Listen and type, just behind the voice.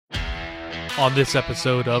On this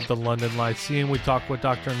episode of the London Lyceum, we talk with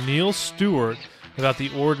Dr. Neil Stewart about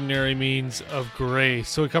the ordinary means of grace.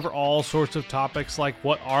 So we cover all sorts of topics like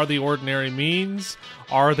what are the ordinary means?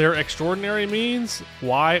 Are there extraordinary means?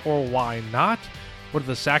 Why or why not? What are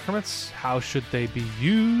the sacraments? How should they be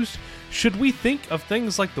used? Should we think of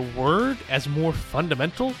things like the Word as more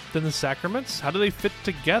fundamental than the sacraments? How do they fit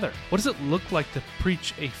together? What does it look like to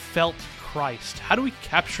preach a felt Christ? How do we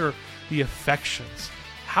capture the affections?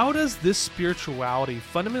 How does this spirituality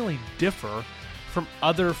fundamentally differ from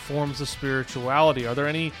other forms of spirituality? Are there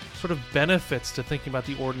any sort of benefits to thinking about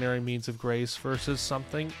the ordinary means of grace versus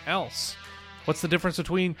something else? What's the difference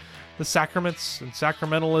between the sacraments and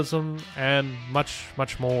sacramentalism and much,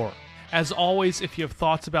 much more? As always, if you have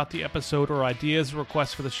thoughts about the episode or ideas or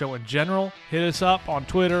requests for the show in general, hit us up on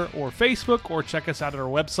Twitter or Facebook or check us out at our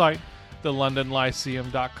website,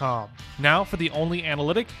 thelondonlyceum.com. Now for the only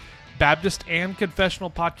analytic, Baptist and confessional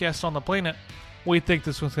podcast on the planet, we think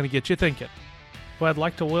this one's going to get you thinking. Well, I'd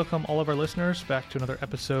like to welcome all of our listeners back to another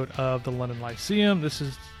episode of the London Lyceum. This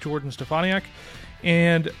is Jordan Stefaniak,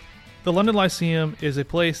 and the London Lyceum is a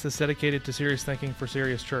place that's dedicated to serious thinking for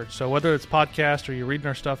serious church. So whether it's podcast or you're reading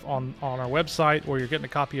our stuff on our website or you're getting a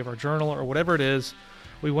copy of our journal or whatever it is,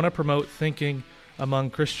 we want to promote thinking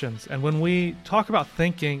among Christians. And when we talk about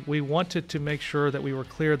thinking, we wanted to make sure that we were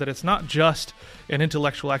clear that it's not just an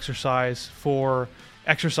intellectual exercise for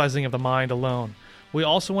exercising of the mind alone. We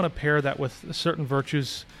also want to pair that with certain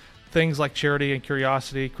virtues, things like charity and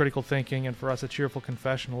curiosity, critical thinking, and for us, a cheerful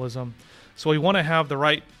confessionalism. So we want to have the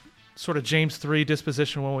right sort of James 3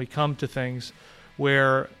 disposition when we come to things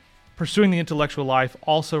where pursuing the intellectual life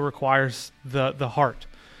also requires the heart.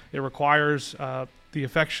 It requires the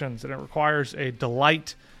affections, and it requires a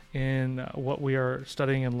delight in what we are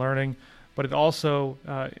studying and learning, but it also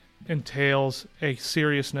entails a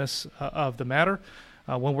seriousness of the matter.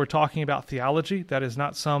 When we're talking about theology, that is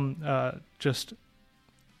not some just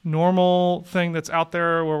normal thing that's out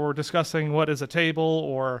there where we're discussing what is a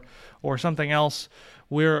table or something else.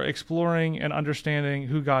 We're exploring and understanding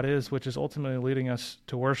who God is, which is ultimately leading us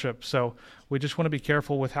to worship. So we just want to be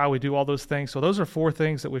careful with how we do all those things. So those are 4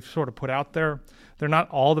 things that we've sort of put out there. They're not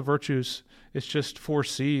all the virtues. It's just 4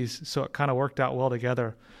 C's, so it kind of worked out well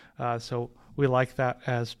together. So we like that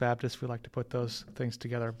as Baptists. We like to put those things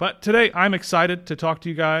together. But today I'm excited to talk to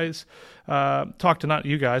you guys, talk to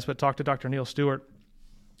Dr. Neil Stewart.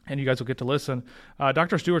 And you guys will get to listen.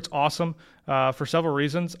 Dr. Stewart's awesome for several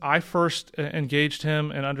reasons. I first engaged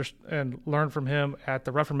him and learned from him at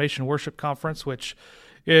the Reformation Worship Conference, which,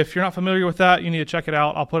 if you're not familiar with that, you need to check it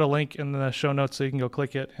out. I'll put a link in the show notes so you can go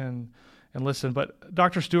click it and listen. But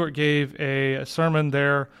Dr. Stewart gave a sermon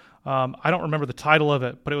there. I don't remember the title of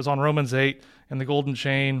it, but it was on Romans 8 and the golden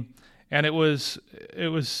chain. And it was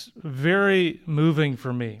very moving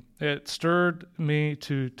for me. It stirred me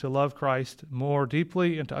to love Christ more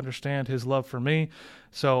deeply and to understand his love for me.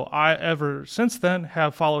 So I, ever since then,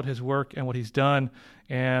 have followed his work and what he's done.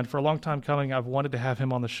 And for a long time coming, I've wanted to have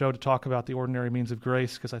him on the show to talk about the ordinary means of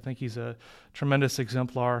grace, because I think he's a tremendous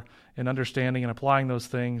exemplar in understanding and applying those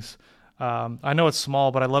things. I know it's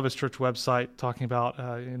small, but I love his church website talking about,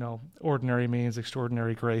 ordinary means,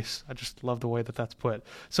 extraordinary grace. I just love the way that that's put.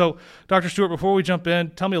 So, Dr. Stewart, before we jump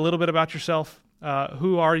in, tell me a little bit about yourself.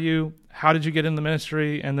 Who are you? How did you get in the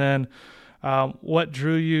ministry? And then what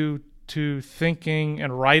drew you to thinking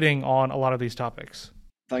and writing on a lot of these topics?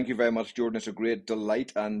 Thank you very much, Jordan. It's a great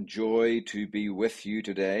delight and joy to be with you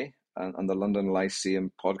today on the London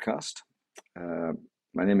Lyceum podcast.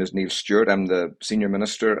 My name is Neil Stewart. I'm the senior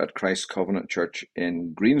minister at Christ Covenant Church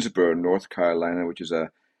in Greensboro, North Carolina, which is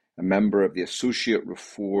a member of the Associate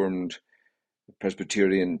Reformed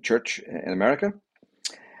Presbyterian Church in America.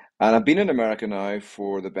 And I've been in America now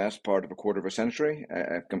for the best part of a quarter of a century.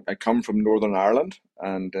 I come from Northern Ireland,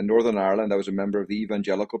 and in Northern Ireland I was a member of the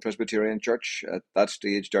Evangelical Presbyterian Church. At that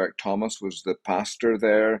stage, Derek Thomas was the pastor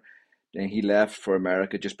there. And he left for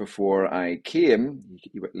America just before I came.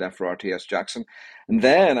 He left for RTS Jackson. And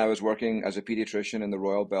then I was working as a pediatrician in the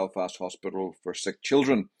Royal Belfast Hospital for Sick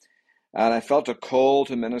Children. And I felt a call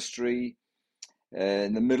to ministry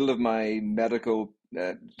in the middle of my medical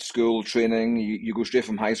school training. You go straight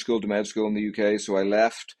from high school to med school in the UK. So I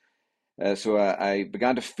left. So I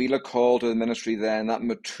began to feel a call to the ministry then. That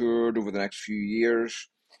matured over the next few years.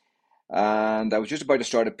 And I was just about to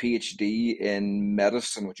start a PhD in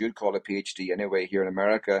medicine, what you'd call a PhD anyway, here in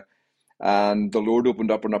America. And the Lord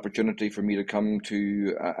opened up an opportunity for me to come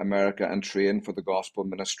to America and train for the gospel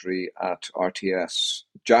ministry at RTS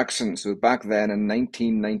Jackson. So back then in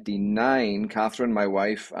 1999, Catherine, my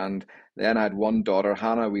wife, and then I had one daughter,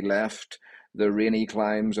 Hannah, we left the rainy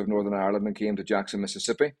climes of Northern Ireland and came to Jackson,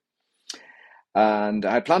 Mississippi. And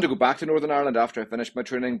I had planned to go back to Northern Ireland after I finished my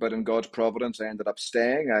training, but in God's providence, I ended up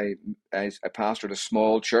staying. I pastored a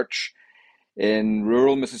small church in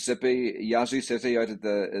rural Mississippi, Yazoo City, out at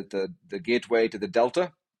the gateway to the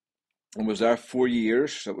Delta, and was there 4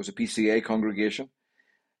 years. So it was a PCA congregation.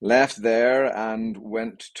 Left there and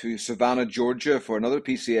went to Savannah, Georgia for another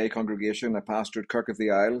PCA congregation. I pastored Kirk of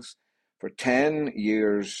the Isles for 10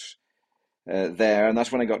 years there, and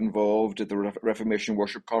that's when I got involved at the Reformation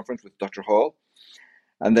Worship Conference with Dr. Hall.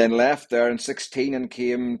 And then left there in 16 and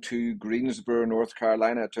came to Greensboro, North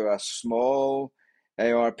Carolina, to a small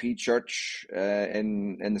ARP church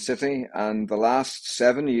in the city. And the last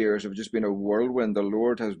 7 years have just been a whirlwind. The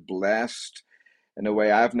Lord has blessed in a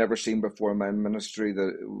way I've never seen before in my ministry.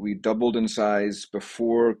 That we doubled in size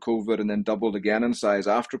before COVID and then doubled again in size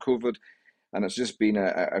after COVID. And it's just been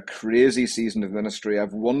a crazy season of ministry. I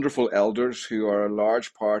have wonderful elders who are a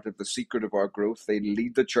large part of the secret of our growth. They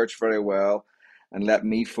lead the church very well and let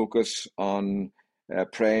me focus on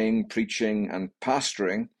praying, preaching, and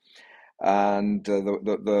pastoring. And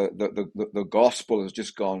the gospel has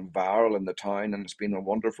just gone viral in the town, and it's been a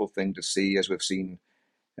wonderful thing to see as we've seen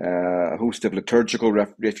a host of liturgical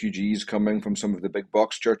refugees coming from some of the big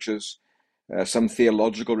box churches, some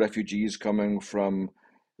theological refugees coming from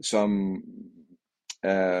some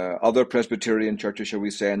other Presbyterian churches, shall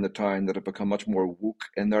we say, in the town that have become much more woke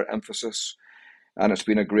in their emphasis. And it's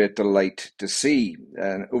been a great delight to see.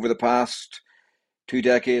 And over the past 2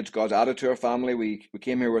 decades, God's added to our family. We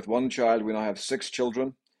came here with one child. We now have 6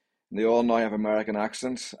 children. They all now have American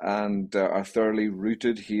accents and are thoroughly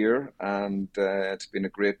rooted here. And it's been a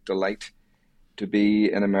great delight to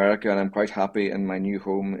be in America. And I'm quite happy in my new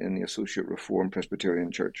home in the Associate Reformed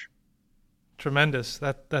Presbyterian Church. Tremendous.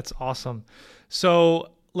 That's awesome.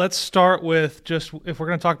 So let's start with just, if we're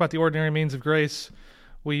going to talk about the ordinary means of grace,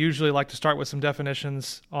 we usually like to start with some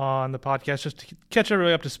definitions on the podcast just to catch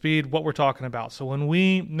everybody up to speed what we're talking about. So when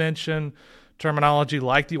we mention terminology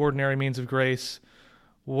like the ordinary means of grace,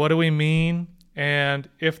 what do we mean? And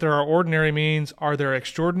if there are ordinary means, are there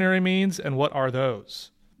extraordinary means, and what are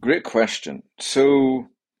those? Great question. So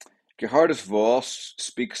Gerhardus Voss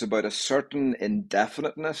speaks about a certain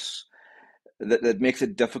indefiniteness that makes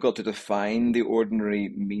it difficult to define the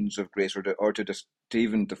ordinary means of grace, or to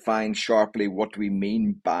even define sharply what we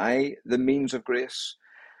mean by the means of grace.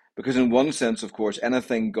 Because in one sense, of course,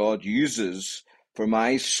 anything God uses for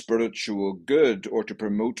my spiritual good or to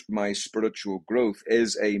promote my spiritual growth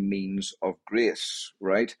is a means of grace,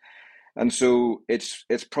 right? And so it's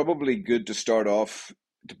probably good to start off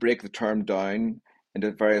to break the term down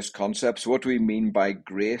into various concepts. What do we mean by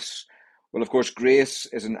grace? Well, of course, grace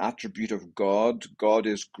is an attribute of God. God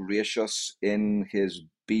is gracious in his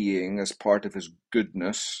being as part of his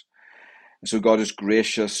goodness. So God is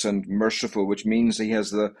gracious and merciful, which means he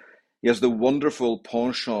has the wonderful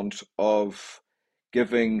penchant of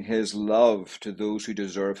giving his love to those who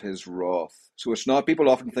deserve his wrath. So it's not, people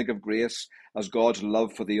often think of grace as God's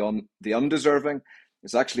love for the undeserving.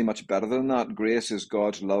 It's actually much better than that. Grace is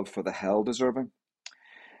God's love for the hell deserving.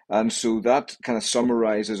 And so that kind of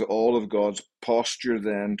summarizes all of God's posture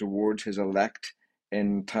then towards his elect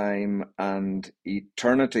in time and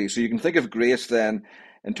eternity. So you can think of grace then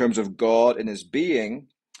in terms of God in his being,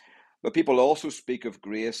 but people also speak of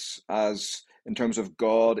grace as in terms of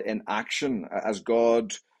God in action, as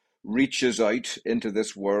God reaches out into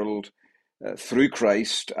this world through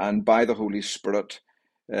Christ and by the Holy Spirit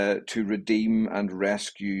to redeem and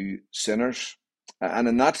rescue sinners. And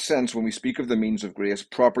in that sense, when we speak of the means of grace,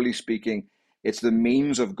 properly speaking, it's the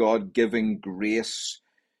means of God giving grace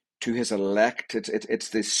to his elect. It's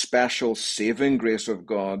the special saving grace of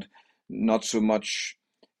God, not so much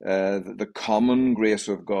the common grace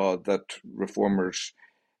of God that reformers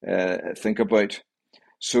think about.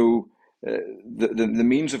 So the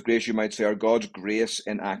means of grace, you might say, are God's grace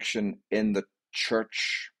in action in the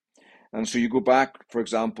church. And so you go back, for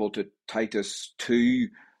example, to Titus 2,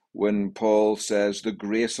 when Paul says the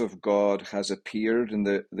grace of God has appeared, and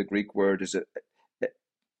the Greek word is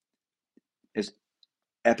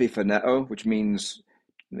epiphaneo, which means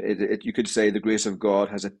you could say the grace of God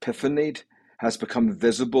has epiphanied, has become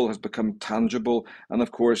visible, has become tangible. And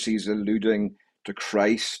of course, he's alluding to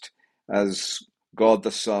Christ as God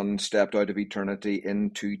the Son stepped out of eternity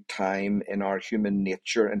into time in our human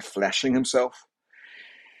nature and fleshing himself.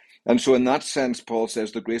 And so in that sense, Paul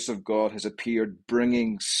says the grace of God has appeared,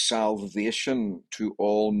 bringing salvation to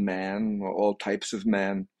all men, or all types of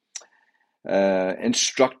men,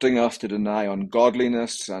 instructing us to deny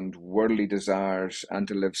ungodliness and worldly desires and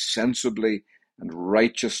to live sensibly and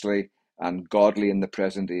righteously and godly in the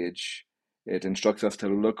present age. It instructs us to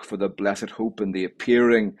look for the blessed hope and the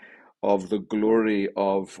appearing of the glory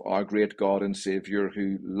of our great God and Saviour,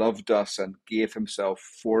 who loved us and gave himself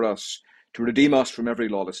for us to redeem us from every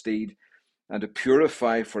lawless deed and to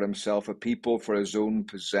purify for himself a people for his own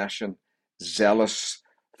possession, zealous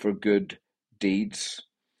for good deeds.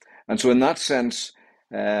 And so in that sense,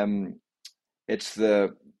 it's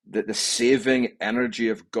the saving energy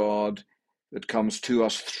of God that comes to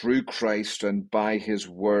us through Christ and by his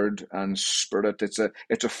word and spirit. It's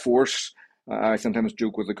a force. I sometimes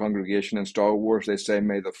joke with the congregation in Star Wars. They say,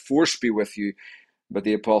 may the force be with you. But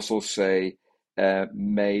the apostles say,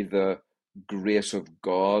 may the grace of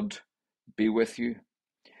God be with you.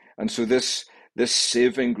 And so this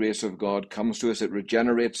saving grace of God comes to us. It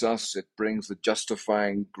regenerates us. It brings the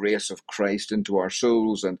justifying grace of Christ into our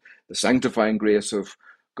souls, and the sanctifying grace of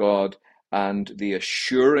God, and the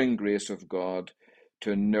assuring grace of God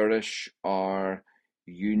to nourish our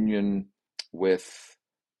union with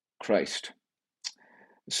Christ.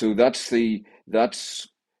 So that's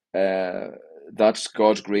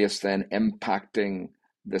God's grace then impacting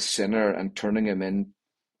the sinner and turning him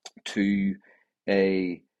into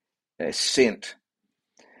a saint.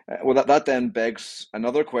 Well, that then begs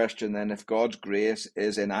another question then. If God's grace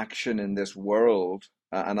is in action in this world,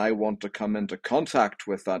 and I want to come into contact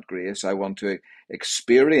with that grace, I want to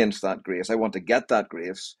experience that grace, I want to get that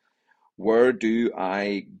grace, where do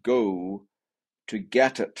I go to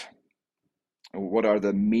get it? What are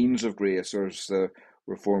the means of grace? Or as the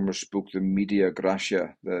Reformers spoke, the media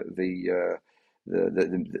gratia, where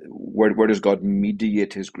does God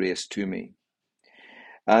mediate his grace to me?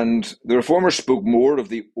 And the Reformers spoke more of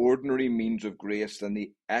the ordinary means of grace than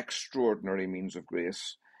the extraordinary means of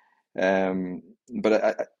grace.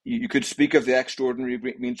 But you could speak of the extraordinary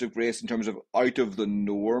means of grace in terms of out of the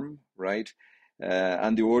norm, right?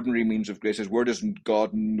 And the ordinary means of grace is, where does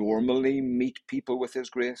God normally meet people with his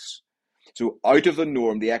grace? So out of the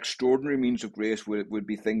norm, the extraordinary means of grace would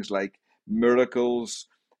be things like miracles,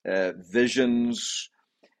 visions,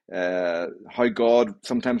 how God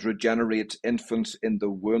sometimes regenerates infants in the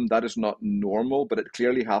womb. That is not normal, but it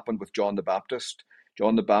clearly happened with John the Baptist.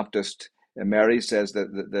 John the Baptist, Mary says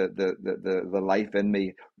that the life in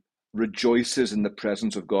me rejoices in the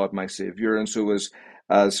presence of God, my Savior. And so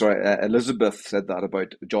Elizabeth said that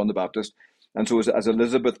about John the Baptist. And so as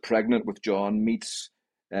Elizabeth, pregnant with John, meets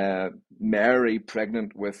Mary,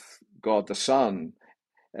 pregnant with God the Son,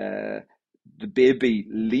 the baby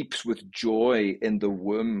leaps with joy in the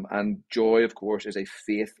womb, and joy, of course, is a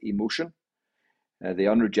faith emotion. The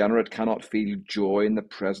unregenerate cannot feel joy in the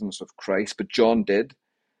presence of Christ, but John did.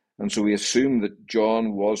 And so we assume that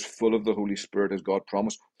John was full of the Holy Spirit as God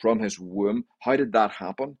promised from his womb. How did that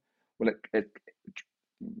happen? Well,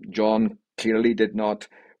 John clearly did not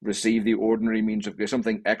receive the ordinary means of grace.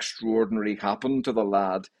 Something extraordinary happened to the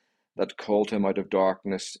lad that called him out of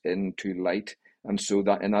darkness into light. And so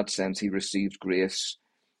that in that sense, he received grace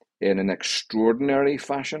in an extraordinary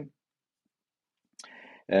fashion.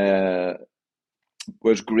 Whereas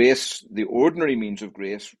grace, the ordinary means of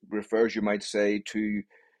grace, refers, you might say, to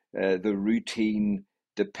the routine,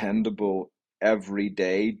 dependable,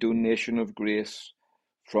 everyday donation of grace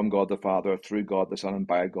from God the Father, through God the Son, and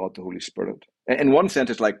by God the Holy Spirit. In one sense,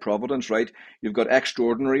 it's like providence, right? You've got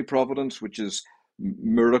extraordinary providence, which is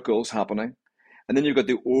miracles happening. And then you've got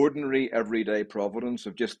the ordinary, everyday providence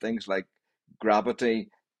of just things like gravity,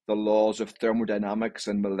 the laws of thermodynamics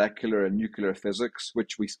and molecular and nuclear physics,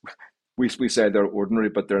 which we say they're ordinary,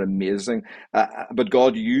 but they're amazing. But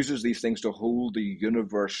God uses these things to hold the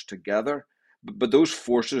universe together. But those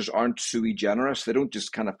forces aren't sui generis. They don't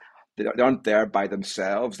just they aren't there by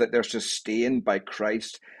themselves, that they're sustained by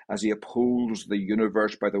Christ as he upholds the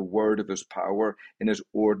universe by the word of his power in his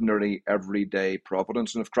ordinary, everyday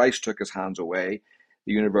providence. And if Christ took his hands away,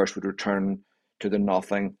 the universe would return to the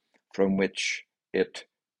nothing from which it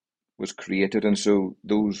was created. And so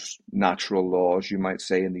those natural laws, you might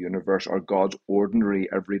say, in the universe are God's ordinary,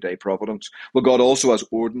 everyday providence. Well, God also has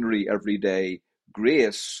ordinary, everyday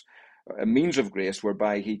grace, a means of grace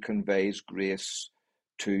whereby he conveys grace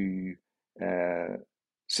to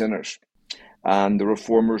sinners. And the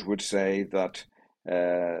Reformers would say that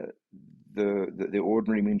the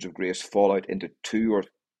ordinary means of grace fall out into two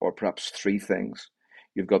or perhaps three things.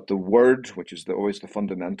 You've got the word, which is always the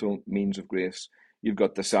fundamental means of grace. You've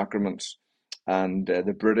got the sacraments, and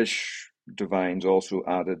the British divines also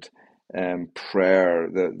added prayer.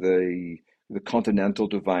 The continental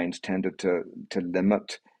divines tended to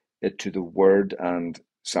limit it to the word and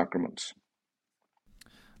sacraments.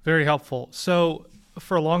 Very helpful. So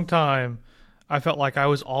for a long time, I felt like I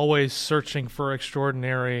was always searching for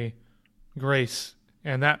extraordinary grace,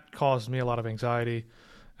 and that caused me a lot of anxiety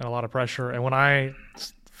and a lot of pressure. And when I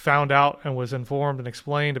found out and was informed and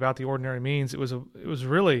explained about the ordinary means, it was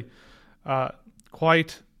really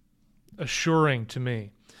quite assuring to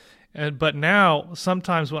me. But now,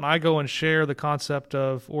 sometimes when I go and share the concept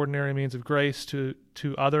of ordinary means of grace to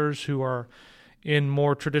others who are in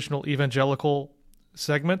more traditional evangelical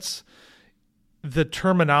segments, the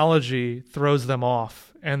terminology throws them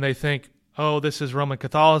off, and they think, "Oh, this is Roman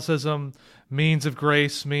Catholicism. Means of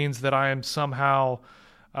grace means that I am somehow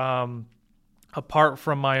apart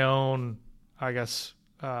from my own, I guess,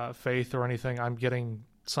 faith or anything. I'm getting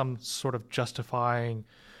some sort of justifying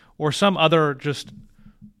or some other just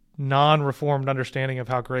non-reformed understanding of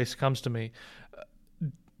how grace comes to me."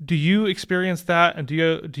 Do you experience that, and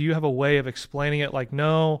do you have a way of explaining it? Like,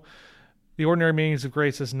 no, the ordinary means of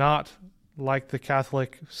grace is not like the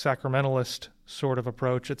Catholic sacramentalist sort of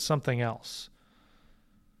approach. It's something else.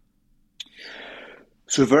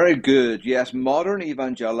 So very good. Yes, modern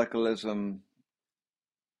evangelicalism,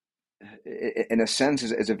 in a sense,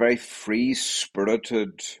 is a very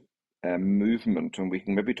free-spirited movement, and we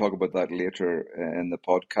can maybe talk about that later in the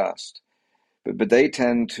podcast. But they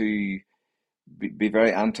tend to be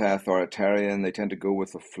very anti-authoritarian. They tend to go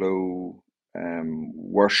with the flow.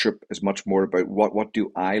 Worship is much more about what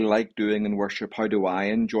do I like doing in worship? How do I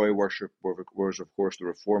enjoy worship? Whereas, of course, the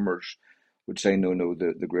reformers would say, no,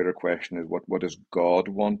 the greater question is what does God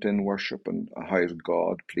want in worship, and how is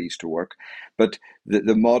God pleased to work? But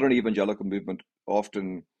the modern evangelical movement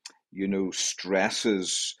often,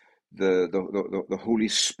 stresses the Holy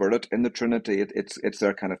Spirit in the Trinity. It's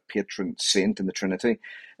their kind of patron saint in the Trinity,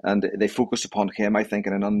 and they focus upon him, I think,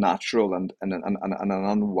 in an unnatural and an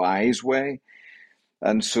unwise way.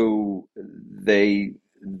 And so they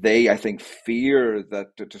I think fear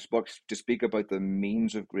that to speak about the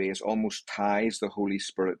means of grace almost ties the Holy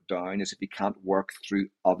Spirit down, as if he can't work through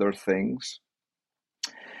other things.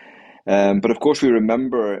 But of course, we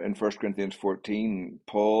remember in 1 Corinthians 14,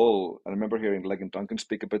 Paul, and I remember hearing Ligon Duncan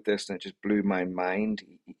speak about this, and it just blew my mind.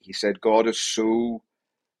 He said, God is so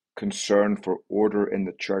concerned for order in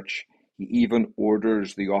the church, he even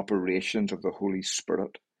orders the operations of the Holy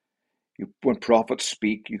Spirit. When prophets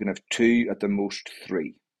speak, you can have two, at the most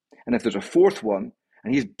three. And if there's a fourth one,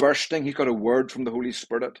 and he's bursting, he's got a word from the Holy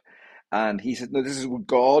Spirit, and he said, no, this is what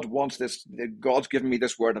God wants. This, God's given me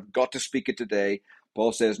this word. I've got to speak it today.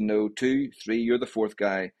 Paul says, no, two, three, you're the fourth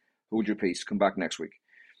guy. Hold your peace. Come back next week.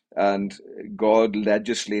 And God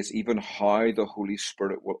legislates even how the Holy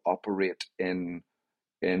Spirit will operate in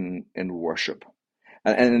worship.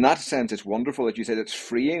 And in that sense, it's wonderful that you said it's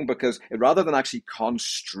freeing, because rather than actually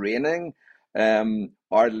constraining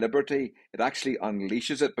our liberty, it actually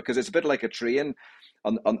unleashes it, because it's a bit like a train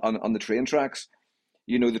on the train tracks.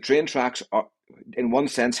 The train tracks are, in one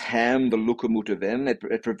sense, hem the locomotive in.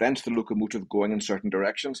 It prevents the locomotive going in certain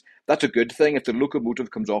directions. That's a good thing. If the locomotive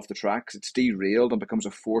comes off the tracks, it's derailed and becomes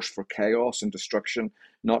a force for chaos and destruction,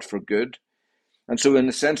 not for good. And so, in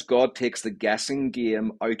a sense, God takes the guessing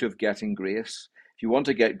game out of getting grace. If you want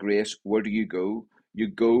to get grace, where do you go? You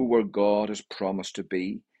go where God has promised to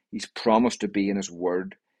be. He's promised to be in his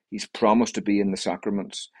word. He's promised to be in the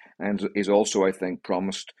sacraments. And he's also, I think,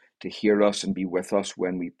 promised to hear us and be with us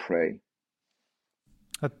when we pray.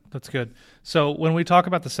 That's good. So when we talk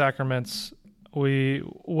about the sacraments,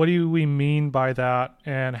 what do we mean by that,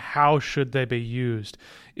 and how should they be used?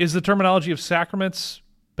 Is the terminology of sacraments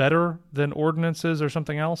better than ordinances or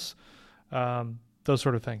something else? Those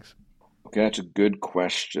sort of things. Okay, that's a good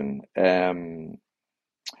question. So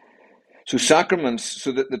sacraments,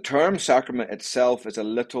 so the term sacrament itself is a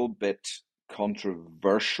little bit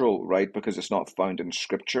controversial, right? Because it's not found in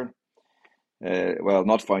Scripture. Well,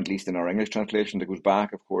 not found, at least in our English translation. It goes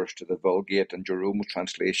back, of course, to the Vulgate and Jerome's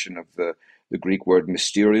translation of the Greek word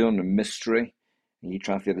mysterion, a mystery. He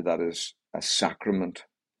translated that as a sacrament.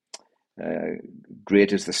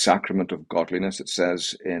 Great is the sacrament of godliness, it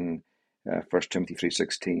says in 1 Timothy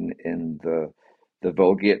 3:16 in the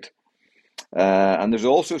Vulgate. And there's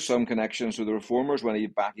also some connection. So the Reformers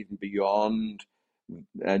went back even beyond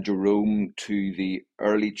Jerome to the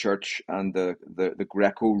early church and the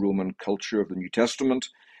Greco-Roman culture of the New Testament.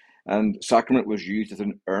 And sacrament was used as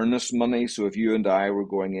an earnest money. So if you and I were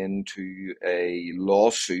going into a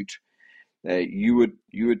lawsuit, you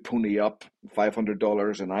would pony up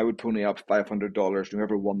 $500, and I would pony up $500.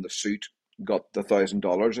 Whoever won the suit got the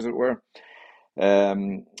 $1,000, as it were.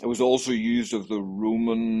 It was also used of the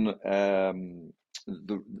Roman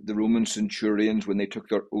the Roman centurions when they took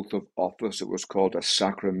their oath of office. It was called a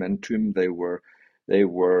sacramentum. They were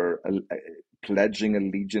pledging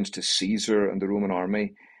allegiance to Caesar and the Roman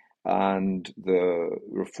army. And the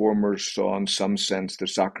reformers saw, in some sense, the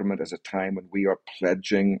sacrament as a time when we are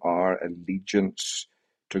pledging our allegiance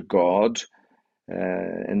to God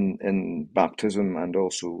in baptism and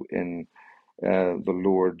also in the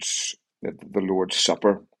Lord's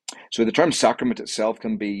Supper. So the term sacrament itself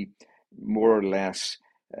can be more or less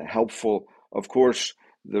helpful. Of course,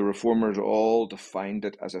 the Reformers all defined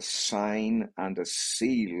it as a sign and a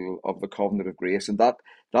seal of the covenant of grace, and that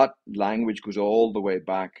language goes all the way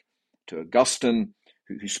back to Augustine,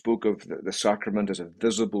 who spoke of the sacrament as a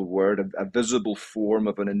visible word, a visible form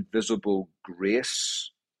of an invisible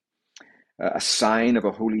grace, a sign of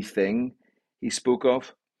a holy thing, he spoke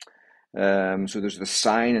of. So there's the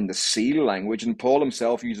sign and the seal language, and Paul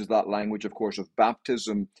himself uses that language, of course, of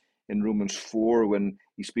baptism in Romans 4 when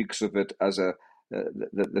he speaks of it as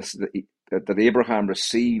that Abraham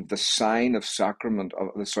received the sign of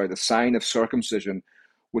the sign of circumcision,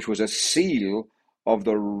 which was a seal of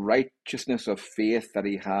the righteousness of faith that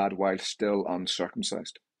he had while still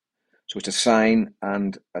uncircumcised. So it's a sign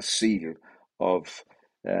and a seal of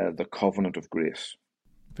the covenant of grace.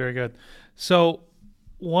 Very good. So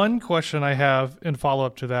one question I have in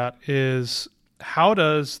follow-up to that is, how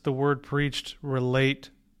does the word preached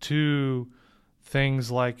relate to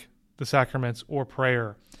things like the sacraments or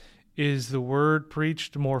prayer? Is the word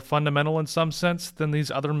preached more fundamental in some sense than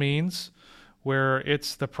these other means, where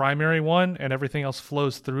it's the primary one and everything else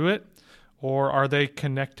flows through it? Or are they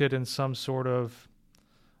connected in some sort of,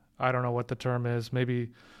 I don't know what the term is, maybe,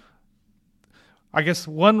 I guess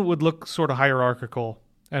one would look sort of hierarchical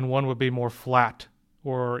and one would be more flat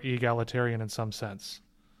or egalitarian in some sense?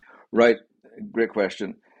 Right, great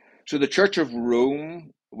question. So the Church of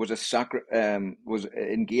Rome was was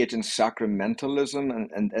engaged in sacramentalism,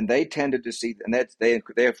 and they tended to see, and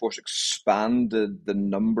they of course expanded the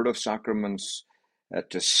number of sacraments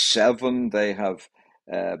to 7. They have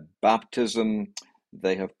baptism,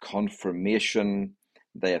 they have confirmation,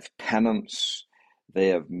 they have penance, they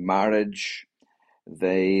have marriage,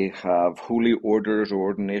 they have holy orders or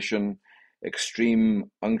ordination, extreme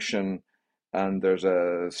unction, and there's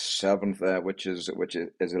a 7th, which is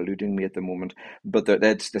eluding me at the moment. But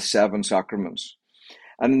that's the 7 sacraments.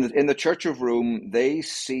 And in the Church of Rome, they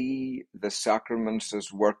see the sacraments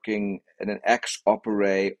as working in an ex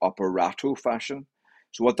opere operato fashion.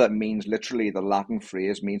 So what that means, literally, the Latin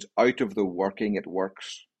phrase means out of the working it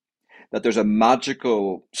works. That there's a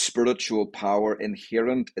magical spiritual power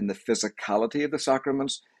inherent in the physicality of the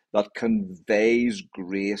sacraments that conveys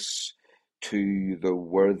grace to the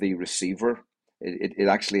worthy receiver. It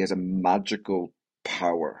actually has a magical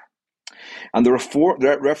power. And the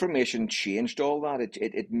Reformation changed all that.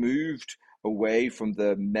 It moved away from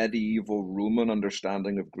the medieval Roman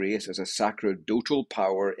understanding of grace as a sacerdotal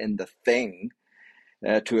power in the thing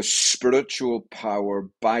to a spiritual power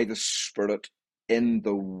by the Spirit in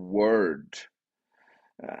the Word.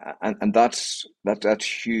 And that's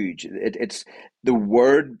huge. It's the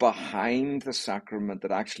word behind the sacrament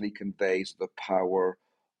that actually conveys the power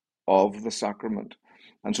of the sacrament.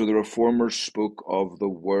 And so the Reformers spoke of the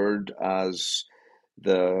word as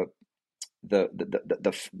the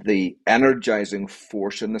energizing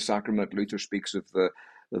force in the sacrament. Luther speaks of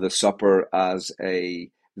the supper as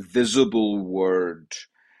a visible word,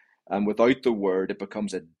 and without the word, it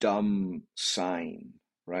becomes a dumb sign,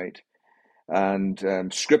 right?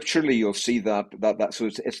 And scripturally, you'll see that so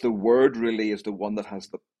it's the word really is the one that has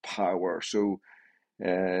the power. So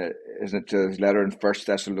isn't it his letter in First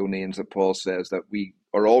Thessalonians that Paul says that we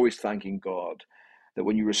are always thanking God that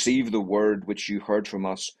when you receive the word which you heard from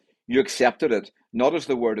us, you accepted it not as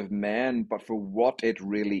the word of men, but for what it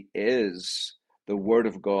really is, the word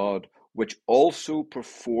of God, which also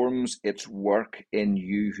performs its work in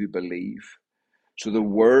you who believe. So the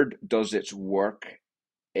word does its work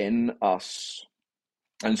in us.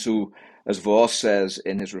 And so, as Voss says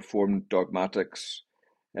in his Reformed Dogmatics,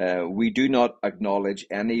 we do not acknowledge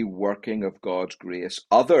any working of God's grace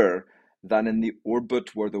other than in the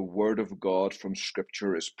orbit where the word of God from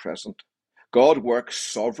Scripture is present. God works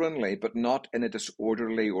sovereignly, but not in a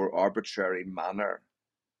disorderly or arbitrary manner.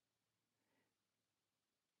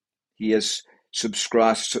 He has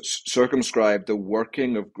circumscribed the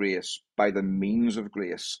working of grace by the means of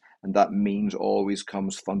grace, and that means always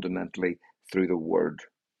comes fundamentally through the Word.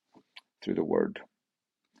 Through the Word.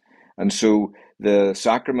 And so the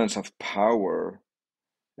sacraments have power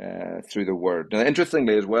through the Word. Now,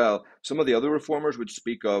 interestingly as well, some of the other reformers would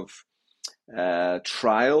speak of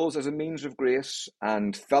trials as a means of grace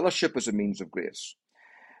and fellowship as a means of grace.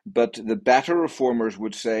 But the better reformers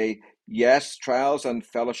would say, yes, trials and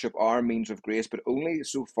fellowship are means of grace, but only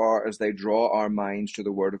so far as they draw our minds to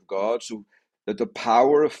the Word of God. So that the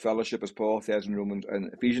power of fellowship, as Paul says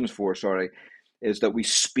in Ephesians 4, is that we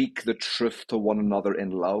speak the truth to one another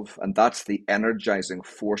in love, and that's the energizing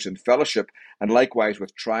force in fellowship. And likewise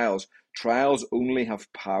with trials, trials only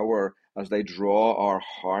have power as they draw our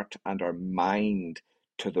heart and our mind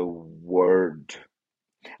to the Word.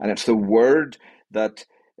 And it's the Word that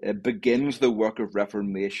begins the work of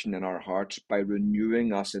reformation in our hearts by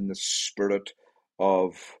renewing us in the spirit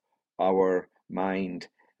of our mind.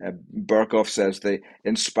 Berkhoff says the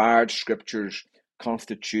inspired scriptures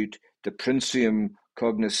constitute the principium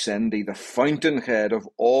cognoscendi, the fountainhead of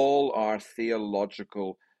all our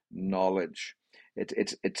theological knowledge.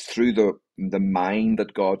 It's through the mind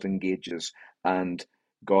that God engages, and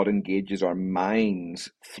God engages our minds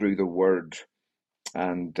through the Word.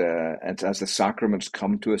 And as the sacraments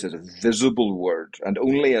come to us as a visible Word, and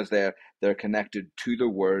only as they're connected to the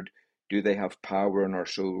Word do they have power in our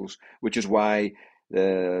souls, which is why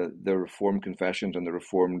the Reformed confessions and the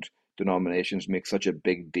Reformed denominations make such a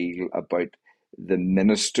big deal about the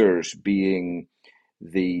ministers being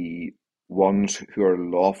the ones who are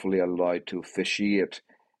lawfully allowed to officiate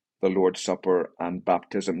the Lord's Supper and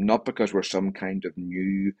baptism, not because we're some kind of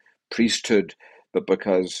new priesthood, but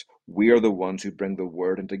because we are the ones who bring the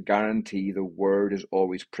Word, and to guarantee the Word is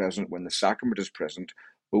always present when the sacrament is present,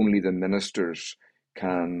 only the ministers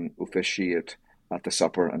can officiate at the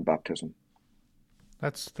supper and baptism.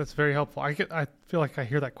 That's very helpful. I feel like I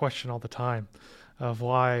hear that question all the time of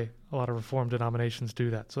why a lot of Reformed denominations do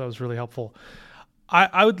that. So that was really helpful.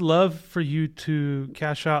 I would love for you to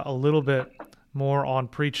cash out a little bit more on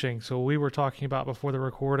preaching. So we were talking about before the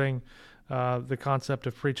recording the concept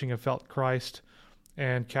of preaching a felt Christ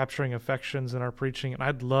and capturing affections in our preaching. And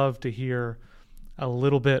I'd love to hear a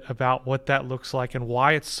little bit about what that looks like and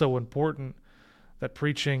why it's so important that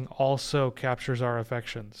preaching also captures our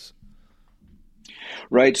affections.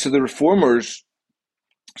 Right. So the Reformers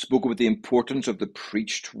spoke about the importance of the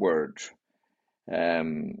preached word.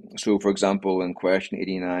 So, for example, in question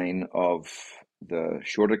 89 of the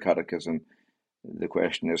Shorter Catechism, the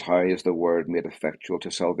question is, how is the word made effectual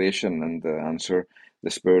to salvation? And the answer, the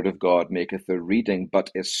Spirit of God maketh the reading, but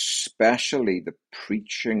especially the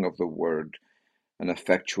preaching of the word, an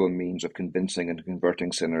effectual means of convincing and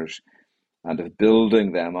converting sinners, and of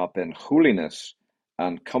building them up in holiness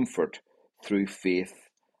and comfort through faith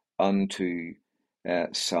unto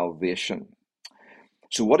salvation.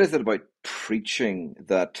 So what is it about preaching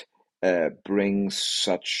that brings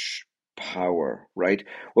such power, right?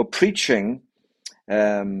 Well, preaching,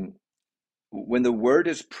 when the word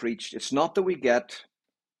is preached, it's not that we get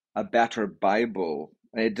a better Bible.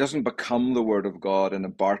 It doesn't become the word of God in a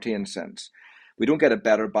Barthian sense. We don't get a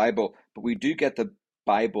better Bible, but we do get the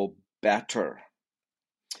Bible better.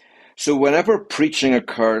 So whenever preaching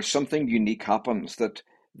occurs, something unique happens, that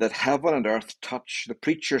heaven and earth touch. The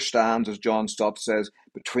preacher stands, as John Stott says,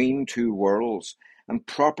 between two worlds. And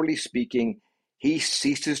properly speaking, he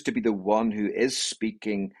ceases to be the one who is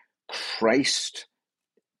speaking. Christ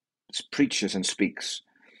preaches and speaks.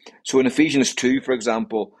 So in Ephesians 2, for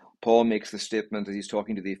example, Paul makes the statement as he's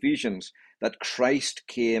talking to the Ephesians, that Christ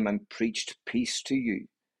came and preached peace to you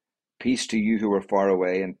who were far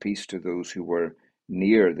away, and peace to those who were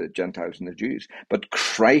near, the Gentiles and the Jews. But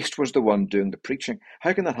Christ was the one doing the preaching.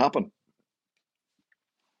 How can that happen?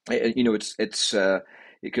 You know, it's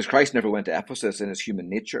because Christ never went to Ephesus in his human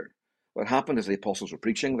nature. What happened is the apostles were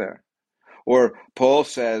preaching there. Or Paul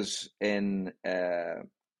says in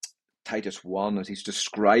Titus 1, as he's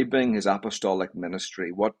describing his apostolic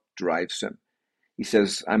ministry, what drives him? He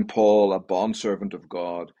says, I'm Paul, a bondservant of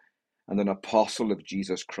God, and an apostle of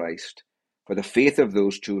Jesus Christ, for the faith of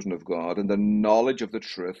those chosen of God, and the knowledge of the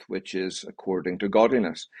truth which is according to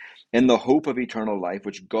godliness, in the hope of eternal life,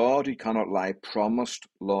 which God, who cannot lie, promised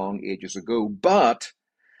long ages ago, but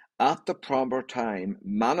at the proper time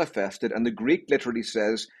manifested. And the Greek literally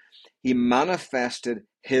says, he manifested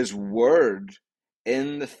his word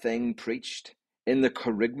in the thing preached, in the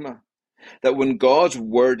kerygma. That when God's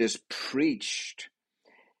word is preached,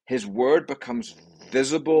 his word becomes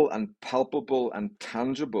visible and palpable and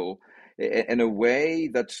tangible in a way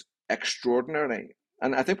that's extraordinary.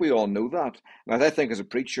 And I think we all know that. And I think as a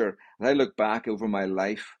preacher, as I look back over my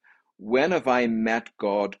life, when have I met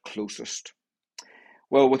God closest?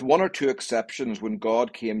 Well, with one or two exceptions, when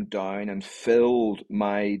God came down and filled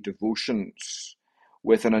my devotions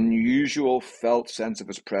with an unusual felt sense of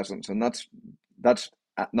his presence. And that's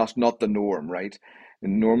not the norm, right?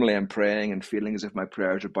 And normally I'm praying and feeling as if my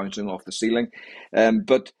prayers are bouncing off the ceiling.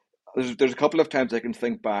 But there's a couple of times I can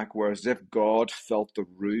think back where as if God felt the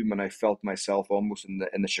room and I felt myself almost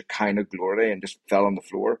in the Shekinah glory and just fell on the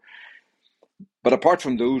floor. But apart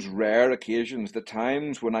from those rare occasions, the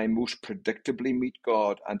times when I most predictably meet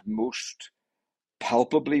God and most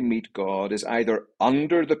palpably meet God is either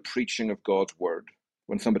under the preaching of God's word,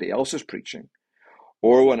 when somebody else is preaching,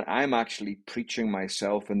 or when I'm actually preaching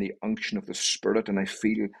myself in the unction of the Spirit, and I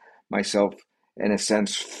feel myself, in a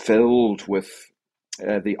sense, filled with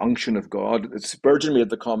the unction of God. Spurgeon made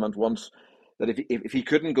the comment once that if he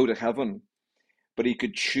couldn't go to heaven, but he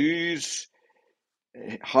could choose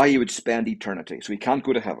how he would spend eternity. So he can't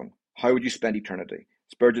go to heaven. How would you spend eternity?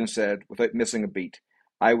 Spurgeon said, without missing a beat,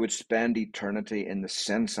 I would spend eternity in the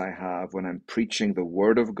sense I have when I'm preaching the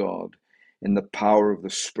Word of God in the power of the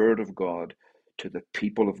Spirit of God to the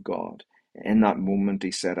people of God. In that moment,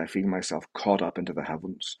 he said, I feel myself caught up into the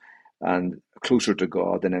heavens and closer to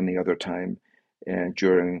God than any other time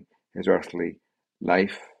during his earthly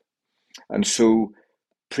life. And so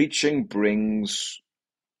preaching brings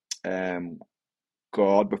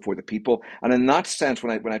God before the people. And in that sense,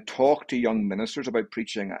 when I talk to young ministers about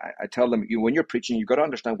preaching, I tell them, when you're preaching, you've got to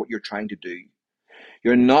understand what you're trying to do.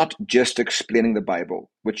 You're not just explaining the Bible,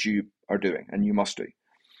 which you are doing, and you must do.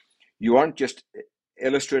 You aren't just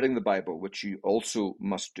illustrating the Bible, which you also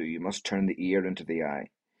must do. You must turn the ear into the eye.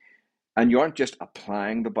 And you aren't just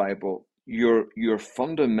applying the Bible. Your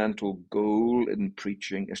fundamental goal in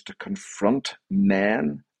preaching is to confront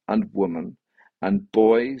men and women and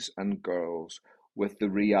boys and girls with the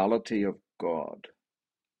reality of God.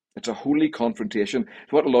 It's a holy confrontation.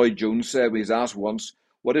 It's what Lloyd Jones said when he was asked once,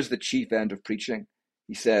 what is the chief end of preaching?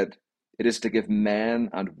 He said, it is to give men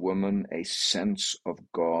and women a sense of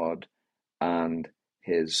God and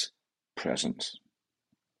his presence.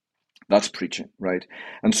 That's preaching, right?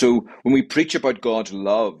 And so when we preach about God's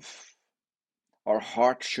love, our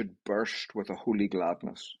hearts should burst with a holy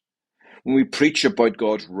gladness. When we preach about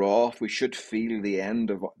God's wrath, we should feel the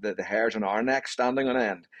end of the hairs on our neck standing on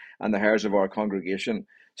end and the hairs of our congregation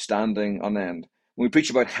standing on end. When we preach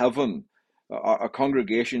about heaven, our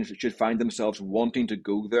congregations should find themselves wanting to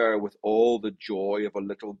go there with all the joy of a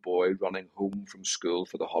little boy running home from school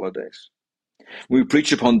for the holidays. When we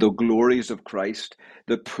preach upon the glories of Christ,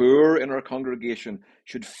 the poor in our congregation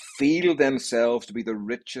should feel themselves to be the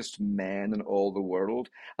richest men in all the world,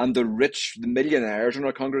 and the rich, the millionaires in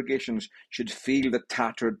our congregations should feel the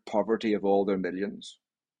tattered poverty of all their millions.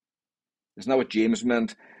 Isn't that what James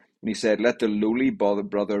meant when he said, let the lowly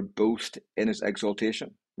brother boast in his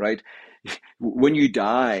exaltation, right? When you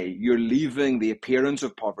die, you're leaving the appearance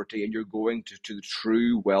of poverty and you're going to the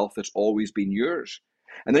true wealth that's always been yours.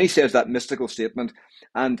 And then he says that mystical statement,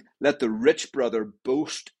 and let the rich brother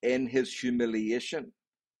boast in his humiliation,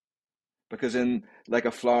 because in like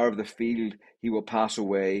a flower of the field he will pass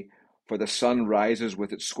away, for the sun rises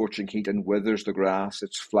with its scorching heat and withers the grass,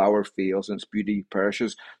 its flower fails and its beauty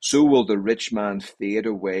perishes. So will the rich man fade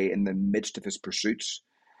away in the midst of his pursuits.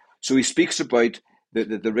 So he speaks about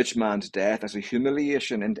the rich man's death as a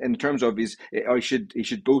humiliation in terms of he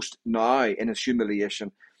should boast now in his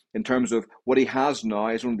humiliation. In terms of what he has now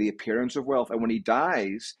is only the appearance of wealth. And when he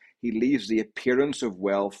dies, he leaves the appearance of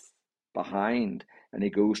wealth behind and he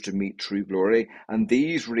goes to meet true glory. And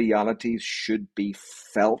these realities should be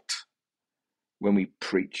felt when we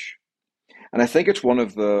preach. And I think it's one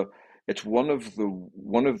of the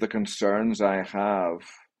concerns I have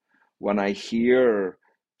when I hear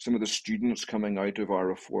some of the students coming out of our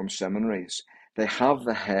Reformed seminaries. They have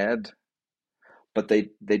the head, but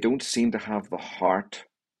they don't seem to have the heart,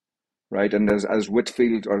 right? And as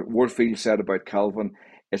Warfield said about Calvin,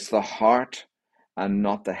 it's the heart and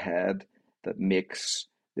not the head that makes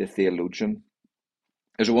the theologian.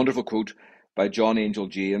 There's a wonderful quote by John Angel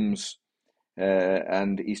James,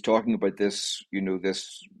 and he's talking about this,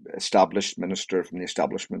 this established minister from the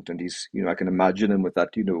establishment, and he's, I can imagine him with that,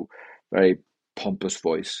 very pompous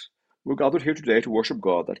voice. We're gathered here today to worship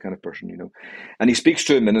God, that kind of person, And he speaks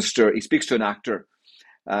to a minister, he speaks to an actor,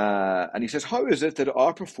 and he says, how is it that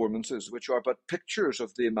our performances, which are but pictures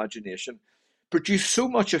of the imagination, produce so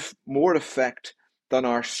much more effect than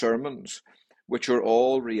our sermons, which are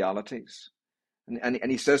all realities? And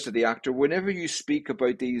he says to the actor, whenever you speak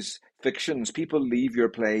about these fictions, people leave your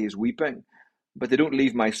plays weeping, but they don't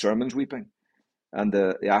leave my sermons weeping. And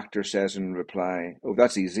the actor says in reply, oh,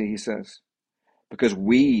 that's easy, he says, because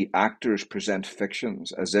we actors present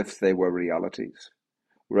fictions as if they were realities,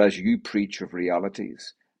 whereas you preach of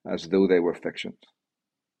realities as though they were fictions.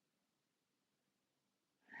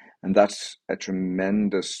 And that's a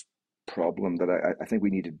tremendous problem that I think we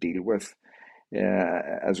need to deal with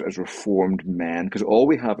as reformed men, because all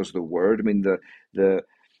we have is the word. I mean,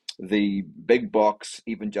 the big box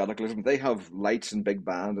evangelicalism, they have lights and big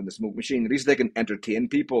band and the smoke machine. At least they can entertain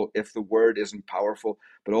people if the word isn't powerful.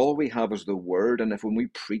 But all we have is the word, and if when we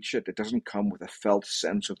preach it, it doesn't come with a felt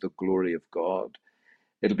sense of the glory of God,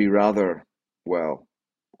 it'll be rather well,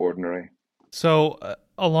 ordinary. So,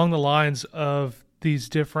 along the lines of these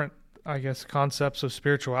different, I guess, concepts of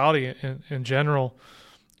spirituality in general,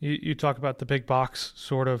 you talk about the big box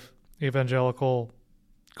sort of evangelical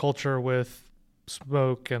culture with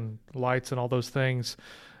smoke and lights and all those things.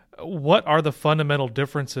 What are the fundamental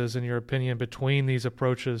differences, in your opinion, between these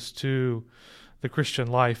approaches to the Christian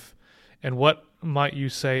life? And what might you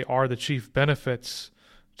say are the chief benefits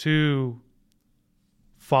to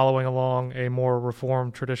following along a more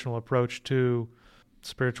reformed traditional approach to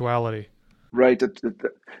spirituality? Right.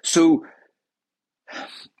 So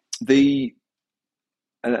the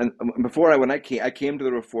and before I came to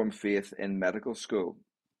the Reformed faith in medical school,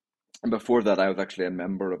 and before that I was actually a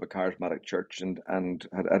member of a charismatic church and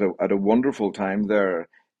had a wonderful time there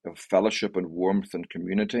of fellowship and warmth and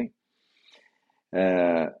community.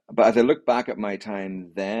 But as I look back at my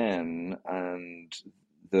time then and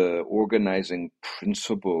the organizing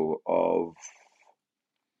principle of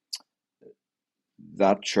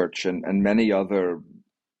that church and many other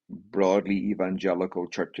broadly evangelical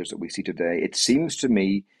churches that we see today, it seems to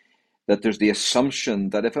me that there's the assumption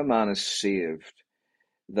that if a man is saved,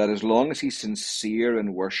 that as long as he's sincere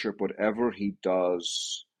in worship, whatever he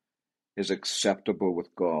does is acceptable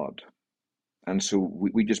with God. And so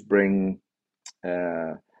we just bring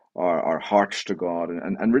uh, our hearts to God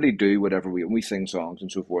and really do whatever we sing songs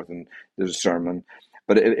and so forth, and there's a sermon.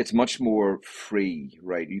 But it's much more free,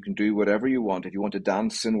 right? You can do whatever you want. If you want to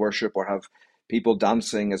dance in worship or have people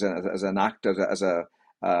dancing as an act, as an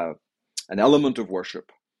element of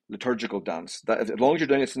worship, liturgical dance, that as long as you're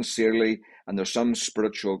doing it sincerely and there's some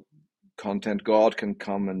spiritual content, God can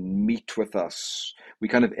come and meet with us. We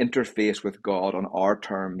kind of interface with God on our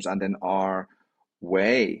terms and in our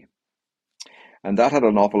way. And that had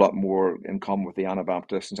an awful lot more in common with the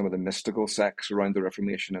Anabaptists and some of the mystical sects around the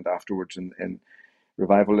Reformation and afterwards in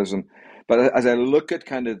revivalism. But as I look at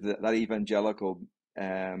kind of that evangelical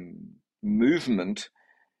um, movement,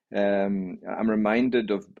 I'm reminded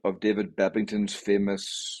of David Bebbington's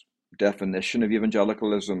famous definition of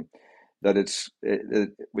evangelicalism, that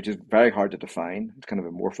which is very hard to define. It's kind of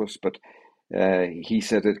amorphous, but he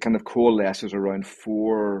said it kind of coalesces around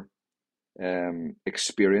four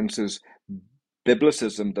experiences.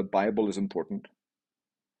 Biblicism, the Bible is important.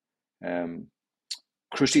 Um,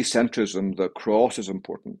 Crucicentrism, the cross is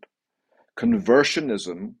important.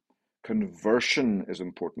 Conversionism, conversion is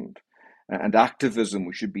important. And activism,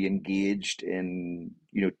 we should be engaged in,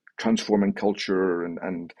 transforming culture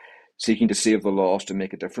and seeking to save the lost and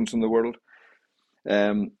make a difference in the world.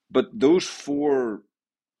 But those four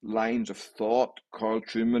lines of thought, Carl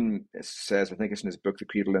Trueman says, I think it's in his book, The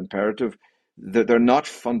Creedal Imperative, that they're not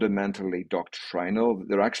fundamentally doctrinal.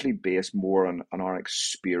 They're actually based more on our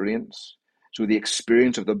experience. So the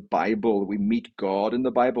experience of the Bible, we meet God in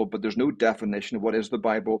the Bible, but there's no definition of what is the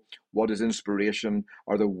Bible, what is inspiration,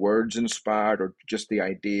 are the words inspired or just the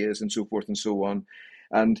ideas and so forth and so on.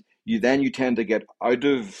 And you tend to get out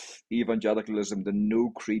of evangelicalism, the no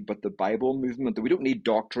creed but the Bible movement, that we don't need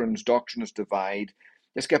doctrines, doctrines divide.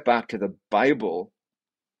 Let's get back to the Bible.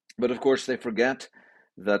 But of course, they forget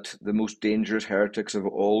that the most dangerous heretics have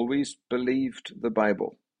always believed the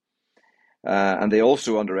Bible. And they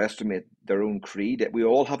also underestimate their own creed. We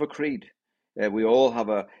all have a creed. We all have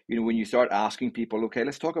when you start asking people, okay,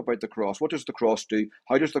 let's talk about the cross. What does the cross do?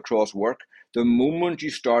 How does the cross work? The moment you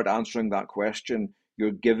start answering that question,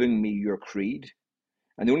 you're giving me your creed.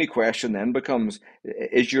 And the only question then becomes,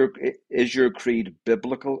 is your creed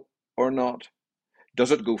biblical or not?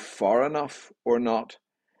 Does it go far enough or not?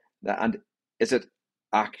 And is it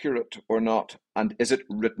accurate or not? And is it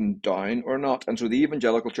written down or not? And so the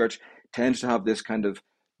evangelical church tends to have this kind of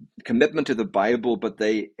commitment to the Bible, but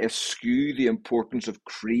they eschew the importance of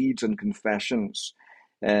creeds and confessions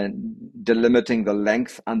and delimiting the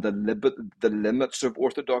length and the limits of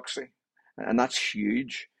orthodoxy. And that's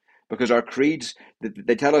huge because our creeds,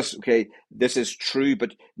 they tell us, okay, this is true,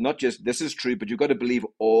 but not just this is true, but you've got to believe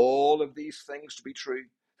all of these things to be true.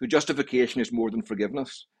 So justification is more than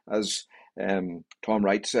forgiveness, as Tom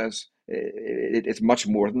Wright says. It's much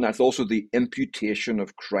more than that. It's also the imputation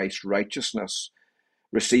of Christ's righteousness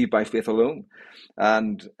received by faith alone.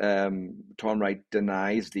 And Tom Wright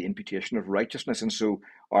denies the imputation of righteousness. And so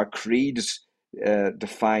our creeds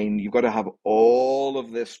define, you've got to have all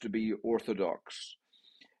of this to be orthodox.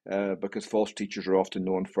 Because false teachers are often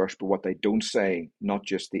known first by what they don't say, not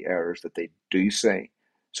just the errors that they do say.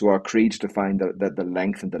 So our creeds define the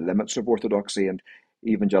length and the limits of orthodoxy, and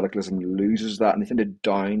evangelicalism loses that, and they tend to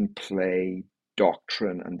downplay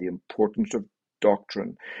doctrine and the importance of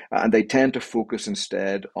doctrine, and they tend to focus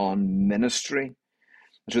instead on ministry.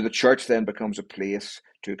 And so the church then becomes a place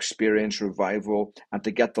to experience revival and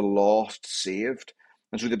to get the lost saved.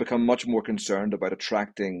 And so they become much more concerned about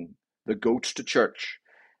attracting the goats to church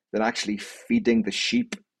than actually feeding the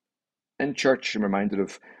sheep in church. I'm reminded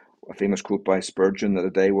of a famous quote by Spurgeon that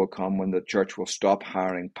a day will come when the church will stop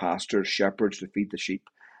hiring pastors, shepherds to feed the sheep,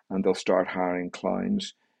 and they'll start hiring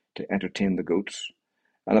clowns to entertain the goats.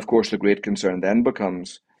 And of course, the great concern then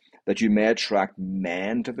becomes that you may attract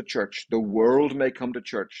men to the church. The world may come to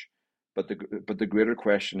church, but the greater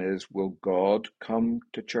question is, will God come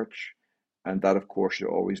to church? And that, of course, should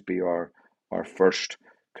always be our first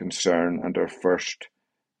concern and our first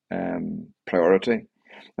priority.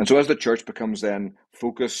 And so as the church becomes then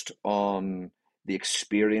focused on the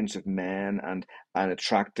experience of men and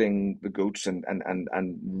attracting the goats and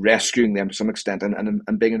rescuing them to some extent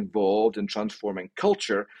and being involved in transforming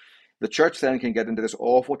culture, the church then can get into this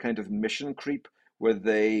awful kind of mission creep where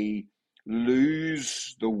they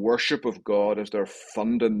lose the worship of God as their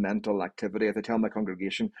fundamental activity. As I tell my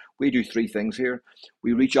congregation, we do three things here.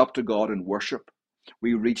 We reach up to God in worship.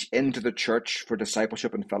 We reach into the church for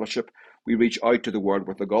discipleship and fellowship. We reach out to the world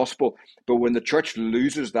with the gospel. But when the church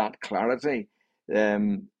loses that clarity,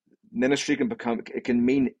 ministry it can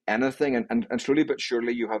mean anything. And slowly but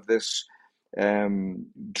surely you have this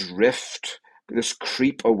drift, this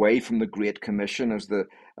creep away from the Great Commission as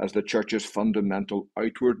the church's fundamental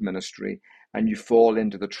outward ministry. And you fall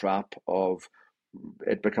into the trap of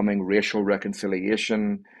it becoming racial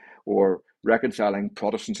reconciliation or reconciling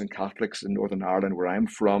Protestants and Catholics in Northern Ireland, where I'm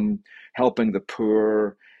from, helping the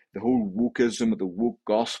poor, the whole wokeism of the woke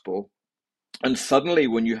gospel. And suddenly,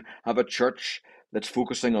 when you have a church that's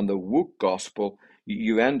focusing on the woke gospel,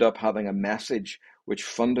 you end up having a message which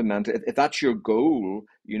fundamentally, if that's your goal,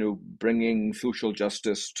 bringing social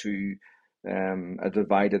justice to a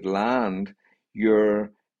divided land,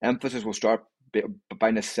 your emphasis will start by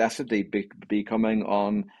necessity becoming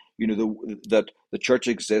on that the church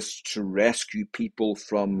exists to rescue people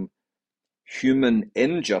from human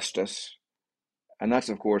injustice, and that's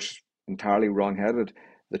of course entirely wrong-headed.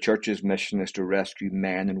 The church's mission is to rescue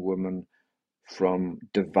men and women from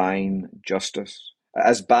divine justice.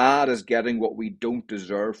 As bad as getting what we don't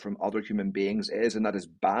deserve from other human beings is, and that is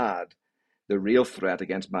bad, the real threat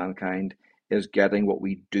against mankind is getting what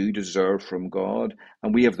we do deserve from God.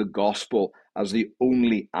 And we have the gospel as the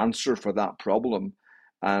only answer for that problem.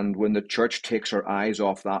 And when the church takes her eyes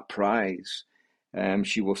off that prize,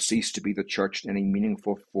 she will cease to be the church in any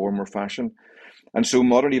meaningful form or fashion. And so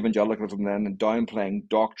modern evangelicalism then, downplaying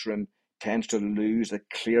doctrine, tends to lose a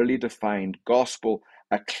clearly defined gospel,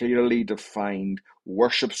 a clearly defined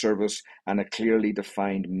worship service, and a clearly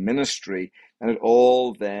defined ministry. And it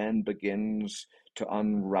all then begins to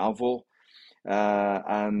unravel.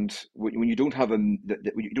 And when you don't have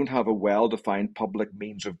a well-defined public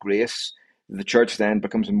means of grace, the church then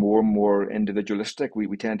becomes more and more individualistic.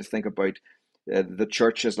 We tend to think about the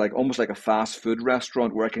church is almost like a fast food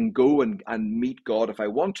restaurant where I can go and meet God if I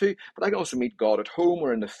want to, but I can also meet God at home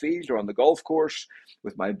or in the field or on the golf course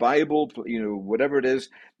with my Bible, whatever it is,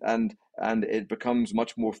 and it becomes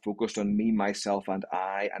much more focused on me, myself, and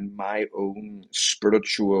I, and my own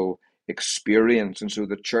spiritual experience. And so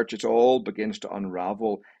the church, it all begins to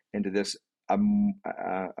unravel into this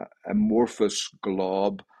amorphous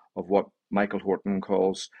glob of what Michael Horton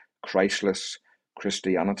calls Christless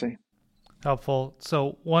Christianity. Helpful.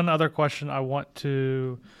 So one other question I want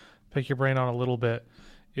to pick your brain on a little bit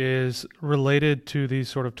is related to these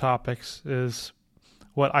sort of topics, is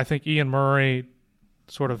what I think Ian Murray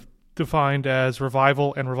sort of defined as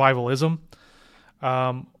revival and revivalism.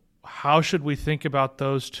 How should we think about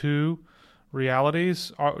those two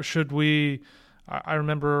realities? Should we... I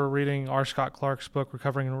remember reading R. Scott Clark's book,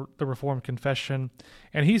 Recovering the Reformed Confession,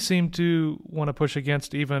 and he seemed to want to push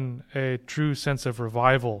against even a true sense of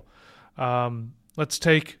revival. Let's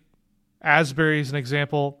take Asbury as an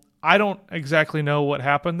example. I don't exactly know what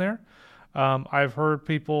happened there. I've heard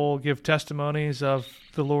people give testimonies of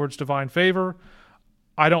the Lord's divine favor.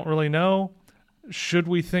 I don't really know. Should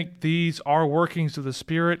we think these are workings of the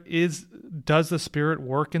Spirit? Does the Spirit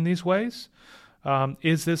work in these ways?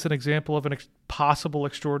 Is this an example of a possible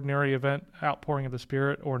extraordinary event, outpouring of the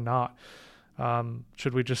Spirit, or not?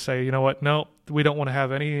 Should we just say, you know what, no, we don't want to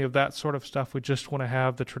have any of that sort of stuff. We just want to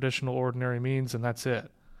have the traditional ordinary means, and that's it?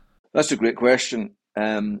 That's a great question.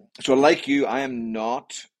 So like you, I've been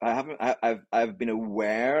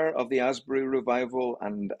aware of the Asbury revival,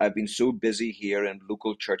 and I've been so busy here in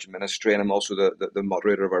local church ministry, and I'm also the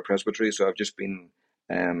moderator of our presbytery, so I've just been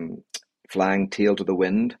flying tail to the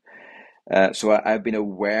wind. So I've been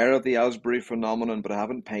aware of the Asbury phenomenon, but I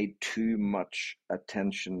haven't paid too much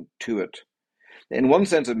attention to it. In one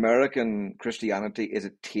sense, American Christianity is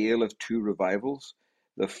a tale of two revivals.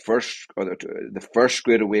 The first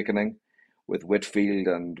Great Awakening with Whitefield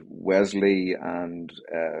and Wesley and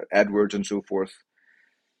Edwards and so forth.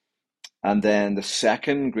 And then the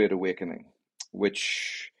second Great Awakening,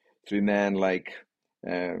 which through men like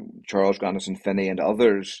Charles Grandison Finney and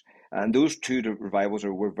others, and those two revivals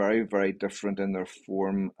were very, very different in their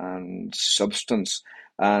form and substance.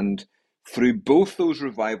 And through both those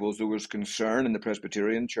revivals, there was concern in the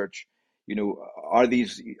Presbyterian Church. Are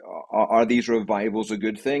these revivals a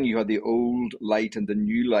good thing? You had the old light and the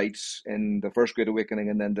new lights in the first Great Awakening,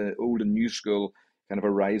 and then the old and new school kind of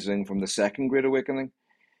arising from the second Great Awakening.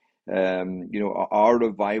 Are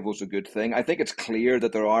revivals a good thing? I think it's clear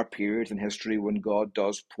that there are periods in history when God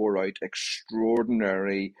does pour out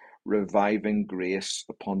extraordinary reviving grace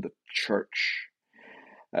upon the church.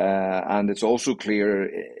 And it's also clear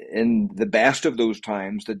in the best of those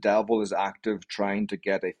times, the devil is active, trying to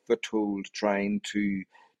get a foothold, trying to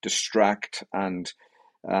distract and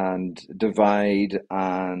divide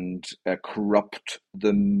and corrupt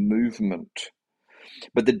the movement.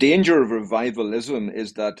 But the danger of revivalism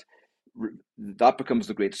is that becomes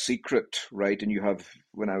the great secret, right? And you have,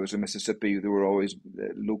 when I was in Mississippi, there were always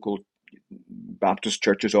local Baptist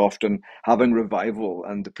churches often having revival,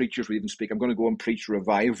 and the preachers would even speak, I'm going to go and preach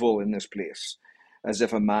revival in this place, as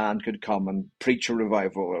if a man could come and preach a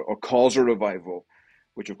revival or cause a revival,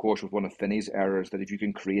 which of course was one of Finney's errors, that if you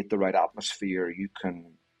can create the right atmosphere, you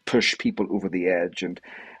can push people over the edge and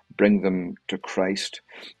bring them to Christ.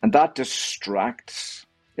 And that distracts.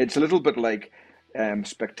 It's a little bit like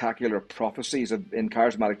spectacular prophecies in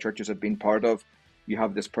charismatic churches have been part of. You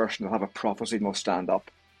have this person who'll have a prophecy and will stand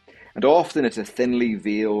up. And often it's a thinly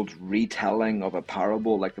veiled retelling of a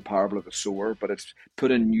parable, like the parable of the sower, but it's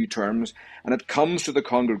put in new terms. And it comes to the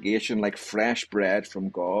congregation like fresh bread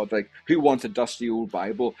from God. Like, who wants a dusty old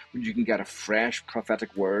Bible when you can get a fresh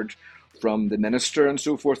prophetic word from the minister and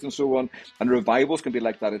so forth and so on? And revivals can be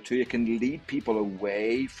like that too. It can lead people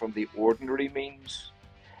away from the ordinary means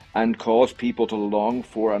and cause people to long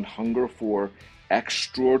for and hunger for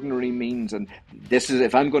extraordinary means. And this is,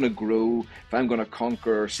 if I'm going to grow, if I'm going to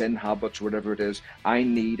conquer sin habits, whatever it is, I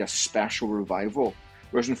need a special revival.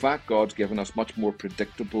 Whereas in fact, God's given us much more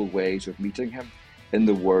predictable ways of meeting him in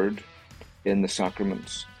the word, in the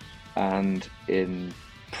sacraments, and in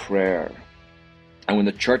prayer. And when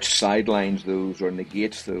the church sidelines those or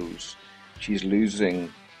negates those, she's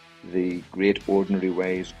losing the great ordinary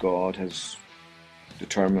ways God has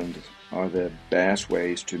determined are the best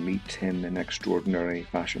ways to meet him in extraordinary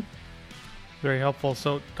fashion. Very helpful.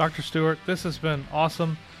 So, Dr. Stewart, this has been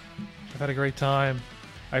awesome. I've had a great time.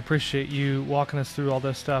 I appreciate you walking us through all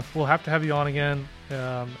this stuff. We'll have to have you on again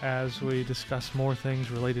as we discuss more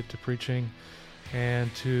things related to preaching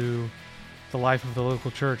and to the life of the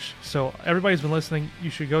local church. So everybody's been listening. You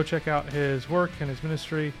should go check out his work and his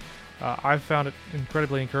ministry. I've found it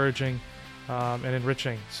incredibly encouraging and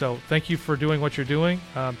enriching. So thank you for doing what you're doing.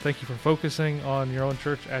 Thank you for focusing on your own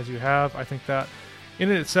church as you have. I think that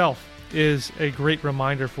in itself is a great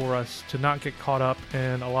reminder for us to not get caught up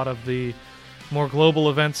in a lot of the more global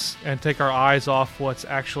events and take our eyes off what's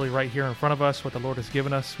actually right here in front of us, what the Lord has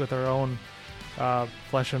given us with our own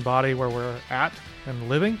flesh and body, where we're at and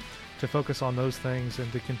living, to focus on those things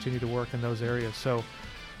and to continue to work in those areas. So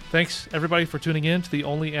thanks everybody for tuning in to the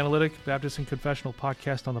only analytic Baptist and confessional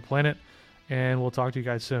podcast on the planet, and we'll talk to you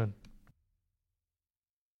guys soon.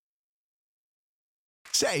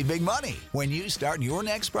 Save big money when you start your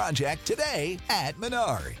next project today at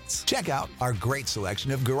Menards. Check out our great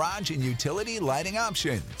selection of garage and utility lighting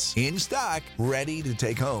options in stock, ready to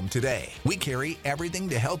take home today. We carry everything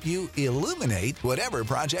to help you illuminate whatever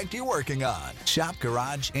project you're working on. Shop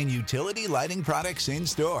garage and utility lighting products in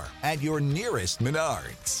store at your nearest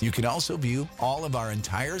Menards. You can also view all of our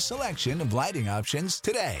entire selection of lighting options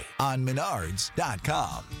today on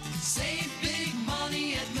Menards.com. Save big